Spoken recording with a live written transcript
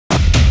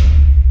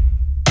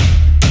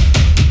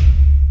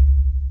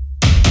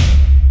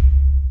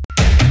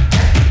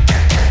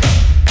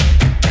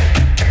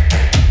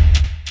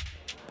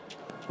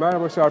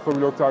Merhaba SHERPA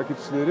Blog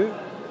takipçileri.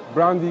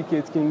 Brand Week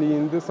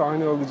etkinliğinde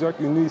sahne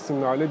alacak ünlü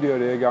isimlerle bir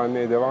araya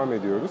gelmeye devam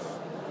ediyoruz.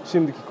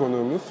 Şimdiki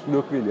konuğumuz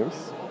Luke Williams.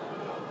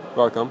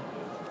 Welcome.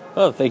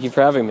 Oh, thank you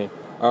for having me.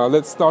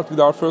 Let's start with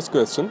our first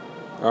question.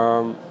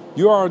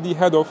 You are the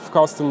head of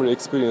customer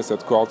experience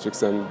at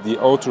Qualtrics and the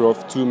author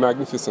of two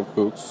magnificent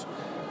books,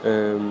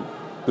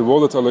 The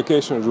Wallet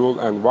Allocation Rule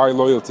and Why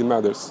Loyalty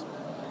Matters.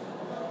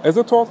 As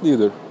a thought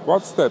leader,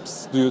 what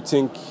steps do you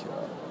think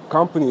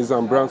companies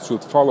and brands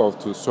should follow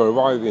to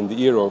survive in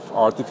the era of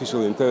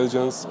artificial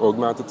intelligence,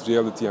 augmented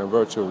reality, and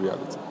virtual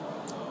reality?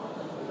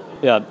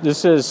 Yeah,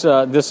 this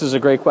is a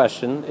great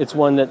question. It's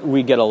one that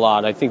we get a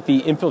lot. I think the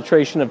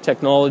infiltration of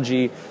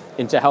technology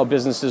into how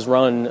businesses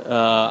run,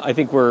 I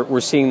think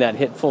we're seeing that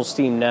hit full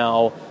steam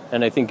now,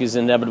 and I think is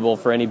inevitable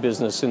for any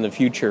business in the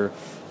future.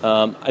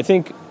 I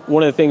think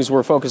one of the things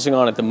we're focusing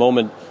on at the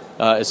moment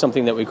is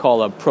something that we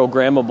call a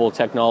programmable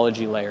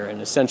technology layer,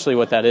 and essentially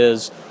what that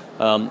is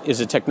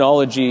a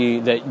technology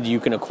that you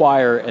can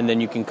acquire and then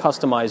you can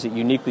customize it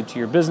uniquely to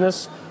your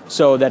business,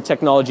 so that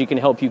technology can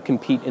help you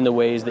compete in the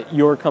ways that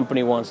your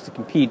company wants to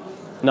compete,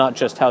 not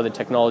just how the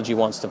technology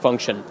wants to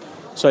function.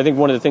 So I think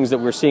one of the things that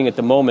we're seeing at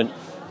the moment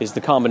is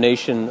the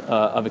combination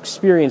of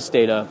experience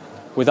data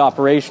with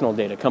operational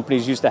data.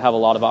 Companies used to have a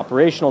lot of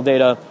operational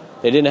data.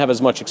 They didn't have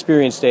as much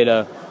experience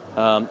data.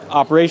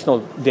 Operational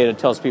data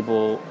tells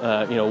people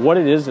what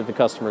it is that the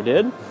customer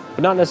did,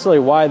 but not necessarily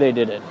why they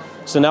did it.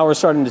 So now we're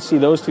starting to see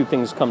those two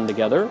things come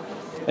together.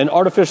 And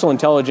artificial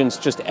intelligence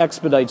just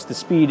expedites the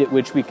speed at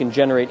which we can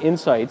generate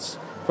insights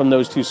from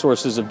those two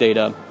sources of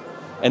data.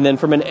 And then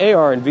from an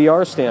AR and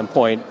VR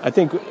standpoint, I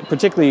think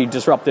particularly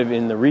disruptive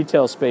in the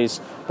retail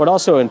space, but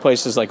also in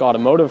places like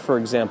automotive, for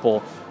example,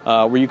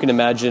 where you can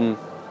imagine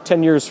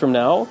 10 years from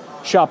now,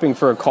 shopping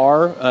for a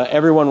car,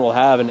 everyone will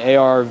have an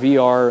AR,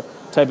 VR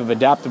type of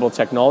adaptable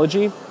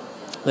technology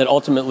that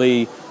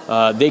ultimately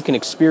they can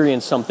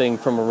experience something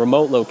from a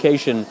remote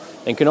location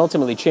and can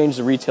ultimately change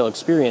the retail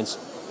experience.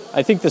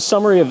 I think the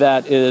summary of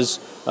that is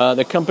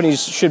that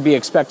companies should be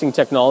expecting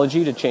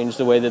technology to change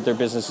the way that their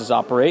businesses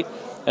operate.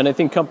 And I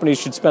think companies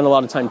should spend a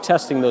lot of time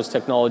testing those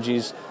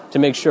technologies to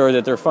make sure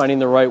that they're finding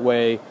the right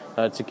way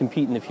to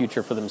compete in the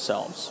future for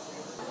themselves.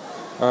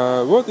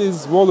 What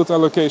is Wallet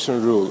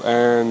Allocation Rule,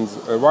 and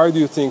why do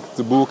you think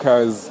the book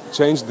has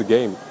changed the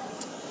game?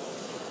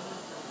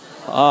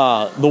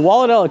 The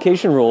Wallet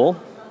Allocation Rule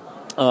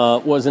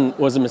was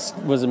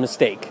a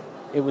mistake.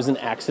 It was an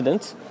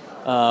accident.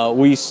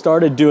 We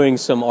started doing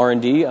some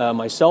R&D,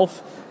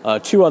 myself,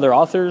 two other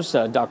authors,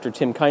 Dr.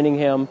 Tim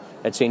Cunningham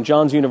at St.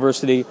 John's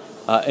University,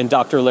 and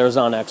Dr.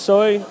 Lerzan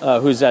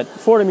Aksoy, who's at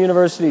Fordham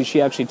University.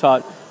 She actually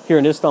taught here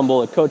in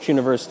Istanbul at Koç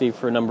University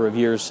for a number of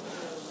years.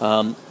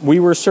 We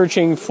were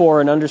searching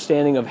for an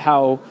understanding of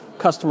how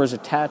customers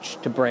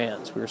attach to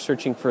brands. We were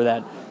searching for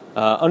that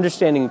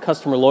understanding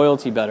customer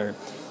loyalty better.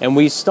 And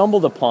we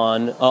stumbled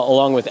upon,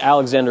 along with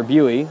Alexander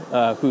Buie,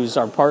 who's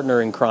our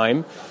partner in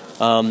crime,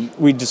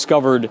 we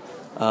discovered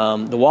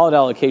the Wallet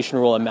Allocation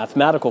Rule, a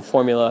mathematical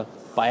formula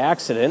by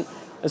accident,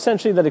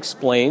 essentially that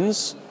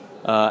explains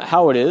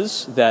how it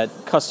is that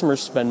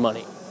customers spend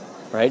money,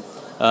 right?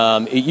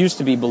 It used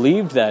to be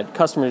believed that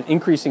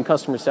increasing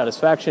customer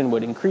satisfaction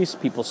would increase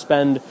people's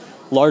spend.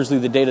 Largely,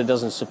 the data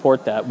doesn't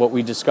support that. What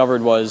we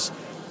discovered was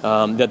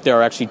that there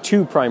are actually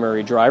two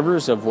primary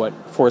drivers of what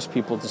force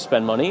people to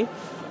spend money.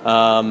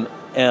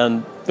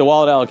 And the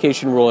Wallet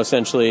Allocation Rule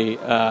essentially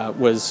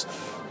was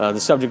the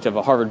subject of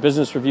a Harvard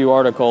Business Review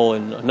article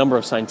and a number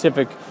of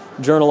scientific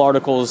journal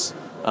articles.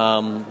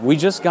 We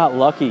just got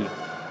lucky.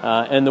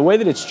 And the way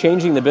that it's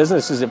changing the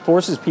business is it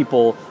forces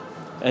people,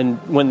 and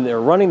when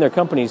they're running their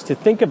companies, to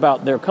think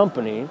about their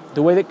company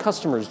the way that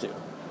customers do,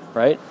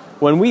 right?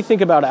 When we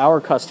think about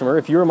our customer,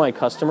 if you're my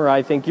customer,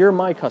 I think you're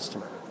my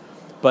customer.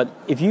 But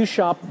if you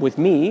shop with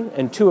me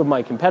and two of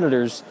my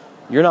competitors,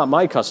 you're not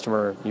my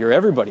customer, you're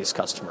everybody's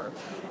customer.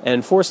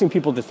 And forcing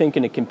people to think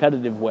in a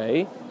competitive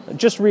way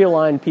just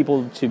realign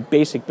people to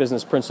basic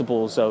business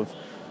principles of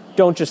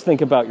don't just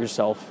think about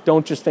yourself,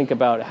 don't just think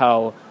about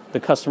how the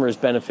customer is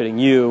benefiting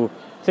you,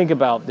 think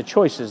about the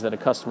choices that a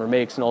customer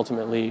makes and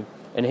ultimately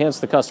enhance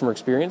the customer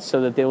experience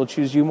so that they will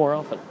choose you more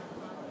often.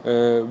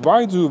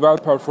 Why do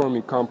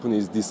well-performing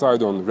companies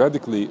decide on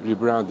radically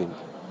rebranding?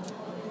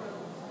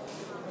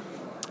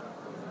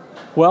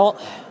 Well,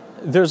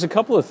 there's a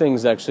couple of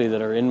things actually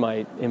that are in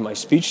my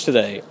speech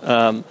today.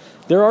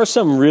 There are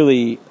some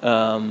really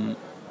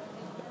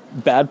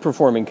bad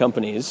performing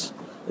companies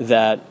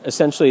that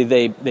essentially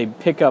they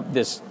pick up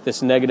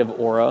this negative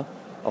aura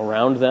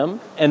around them,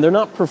 and they're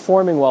not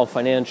performing well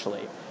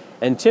financially.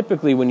 And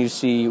typically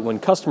when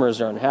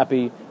customers are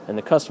unhappy and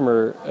the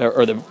customer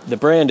or the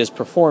brand is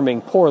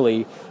performing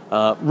poorly,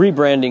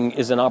 rebranding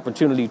is an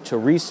opportunity to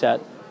reset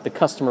the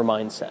customer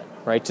mindset,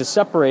 right? To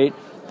separate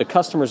the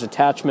customer's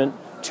attachment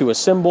to a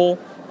symbol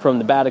from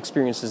the bad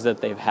experiences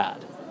that they've had.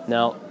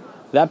 Now,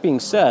 that being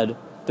said,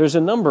 there's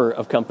a number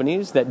of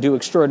companies that do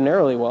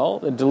extraordinarily well,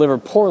 that deliver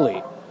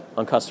poorly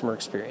on customer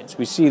experience.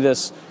 We see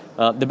this,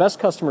 the best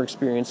customer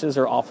experiences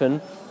are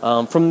often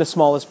from the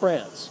smallest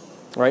brands.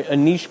 right? A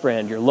niche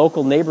brand, your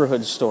local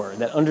neighborhood store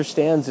that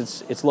understands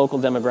its local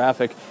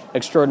demographic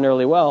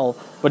extraordinarily well,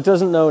 but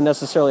doesn't know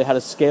necessarily how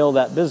to scale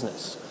that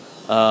business.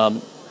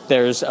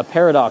 There's a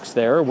paradox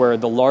there where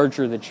the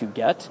larger that you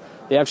get,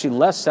 the actually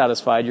less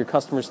satisfied your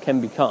customers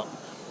can become.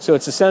 So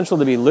it's essential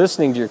to be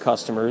listening to your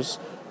customers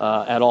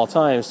at all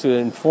times to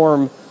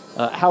inform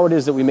how it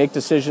is that we make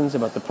decisions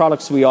about the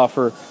products we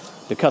offer,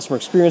 the customer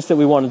experience that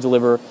we want to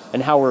deliver,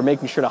 and how we're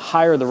making sure to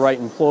hire the right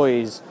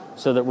employees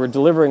so that we're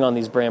delivering on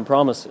these brand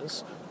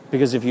promises.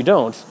 Because if you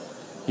don't,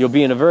 you'll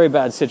be in a very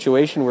bad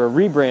situation where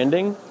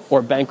rebranding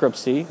or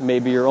bankruptcy may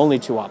be your only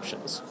two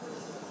options.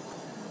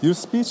 Your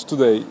speech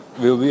today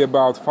will be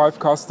about 5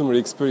 customer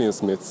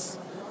experience myths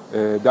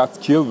that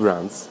kill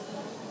brands.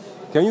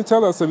 Can you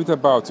tell us a bit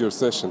about your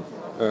session?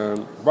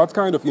 What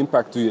kind of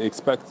impact do you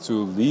expect to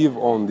leave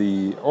on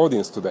the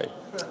audience today?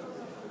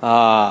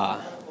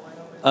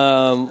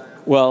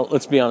 Well,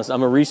 let's be honest,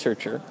 I'm a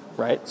researcher,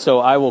 right? So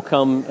I will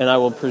come and I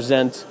will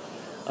present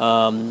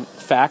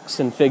facts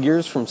and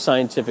figures from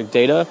scientific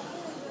data,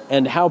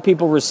 and how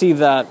people receive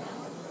that.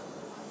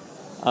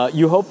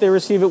 You hope they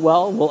receive it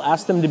well. We'll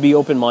ask them to be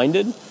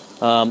open-minded.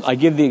 I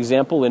give the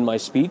example in my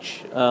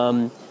speech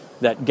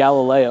that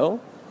Galileo,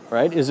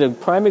 right, is a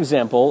prime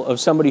example of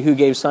somebody who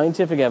gave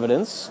scientific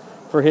evidence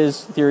for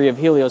his theory of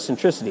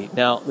heliocentricity.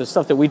 Now, the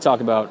stuff that we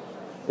talk about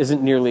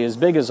isn't nearly as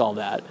big as all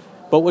that,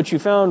 but what you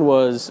found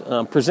was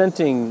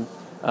presenting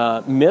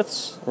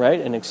myths, right,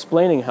 and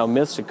explaining how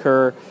myths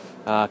occur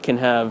can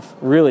have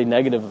really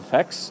negative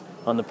effects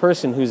on the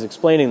person who's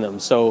explaining them.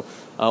 So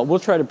we'll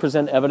try to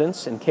present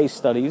evidence and case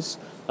studies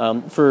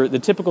for the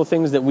typical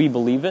things that we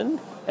believe in,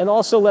 and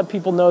also let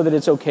people know that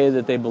it's okay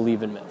that they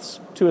believe in myths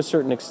to a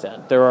certain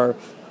extent. There are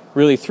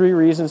really 3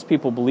 reasons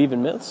people believe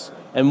in myths,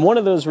 and one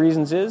of those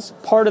reasons is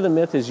part of the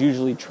myth is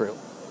usually true,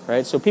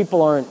 right? So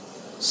people aren't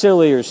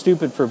silly or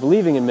stupid for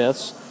believing in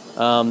myths.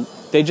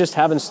 They just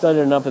haven't studied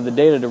enough of the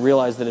data to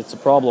realize that it's a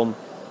problem.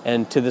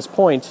 And to this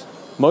point,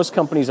 most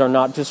companies are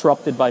not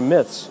disrupted by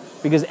myths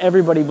because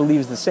everybody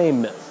believes the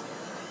same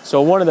myth.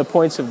 So one of the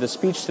points of the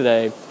speech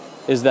today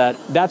is that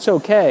that's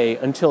okay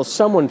until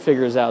someone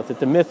figures out that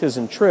the myth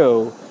isn't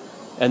true,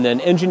 and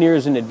then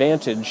engineers an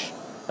advantage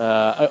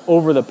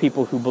over the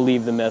people who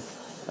believe the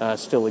myth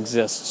still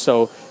exists.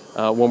 So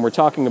when we're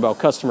talking about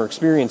customer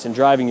experience and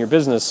driving your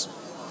business,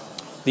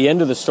 the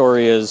end of the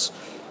story is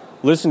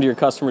listen to your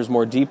customers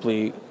more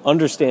deeply,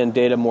 understand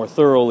data more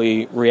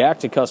thoroughly,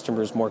 react to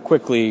customers more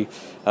quickly,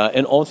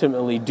 and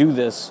ultimately do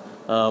this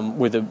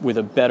with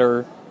a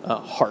better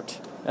heart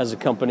as a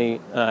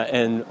company,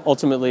 and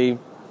ultimately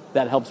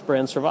that helps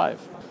brands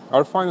survive.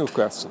 Our final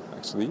question,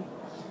 actually.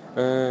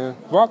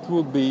 What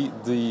would be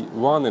the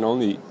one and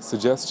only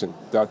suggestion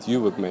that you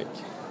would make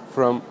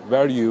from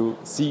where you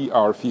see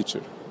our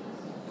future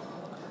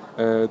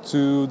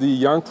to the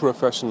young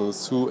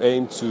professionals who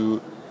aim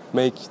to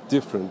make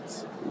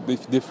difference,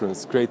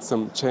 create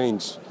some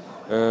change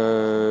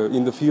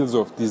in the fields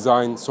of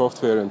design,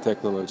 software, and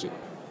technology?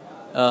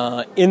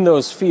 In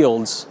those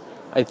fields,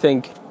 I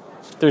think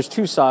there's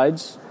 2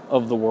 sides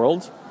of the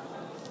world.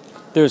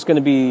 There's going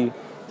to be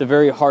the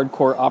very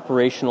hardcore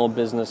operational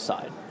business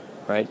side,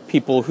 right?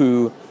 People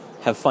who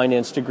have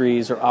finance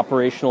degrees or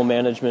operational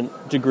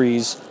management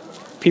degrees.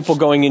 People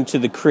going into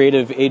the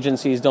creative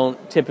agencies don't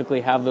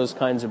typically have those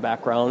kinds of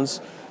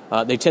backgrounds.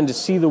 They tend to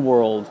see the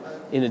world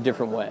in a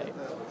different way.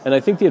 And I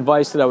think the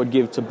advice that I would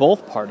give to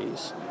both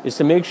parties is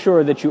to make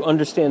sure that you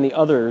understand the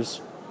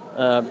others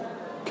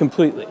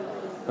completely,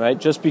 right?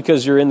 Just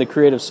because you're in the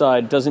creative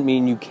side doesn't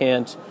mean you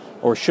can't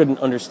or shouldn't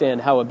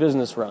understand how a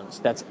business runs.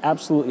 That's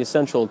absolutely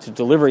essential to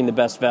delivering the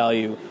best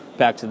value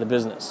back to the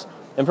business.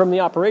 And from the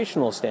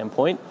operational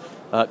standpoint,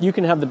 you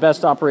can have the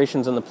best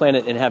operations on the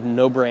planet and have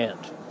no brand,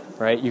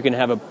 right? You can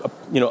have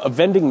a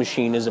vending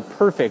machine is a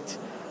perfect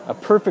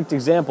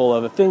example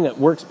of a thing that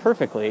works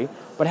perfectly,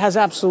 but has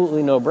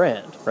absolutely no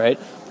brand, right?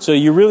 So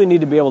you really need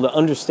to be able to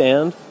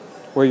understand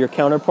where your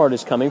counterpart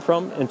is coming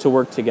from and to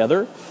work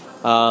together.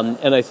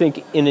 And I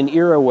think in an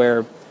era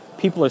where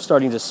people are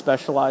starting to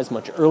specialize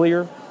much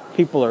earlier,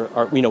 people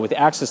are with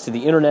access to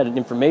the internet and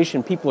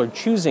information, people are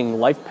choosing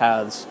life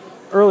paths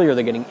earlier.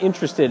 They're getting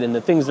interested in the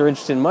things they're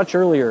interested in much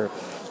earlier.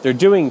 They're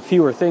doing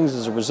fewer things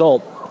as a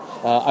result.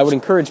 I would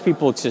encourage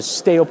people to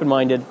stay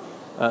open-minded.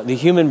 The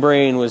human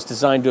brain was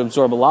designed to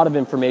absorb a lot of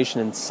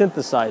information and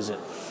synthesize it.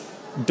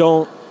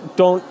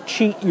 Don't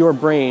cheat your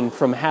brain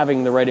from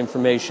having the right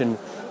information.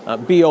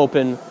 Be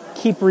open,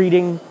 keep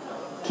reading,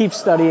 keep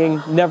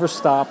studying, never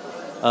stop.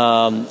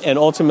 And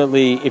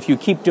ultimately, if you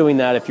keep doing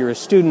that, if you're a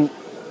student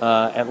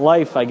at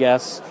life, I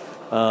guess,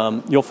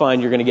 you'll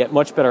find you're going to get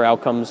much better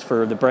outcomes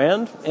for the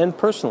brand and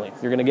personally.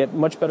 You're going to get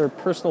much better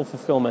personal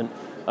fulfillment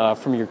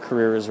from your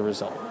career as a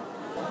result.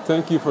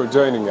 Thank you for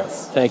joining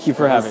us. Thank you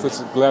for having me. I'm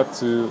such glad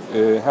to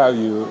have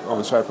you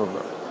on SHERPA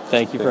Blog.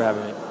 Thank you for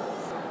having me.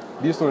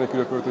 Bir sonraki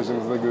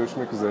röportajımızda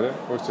görüşmek üzere.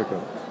 Hoşça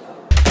kalın.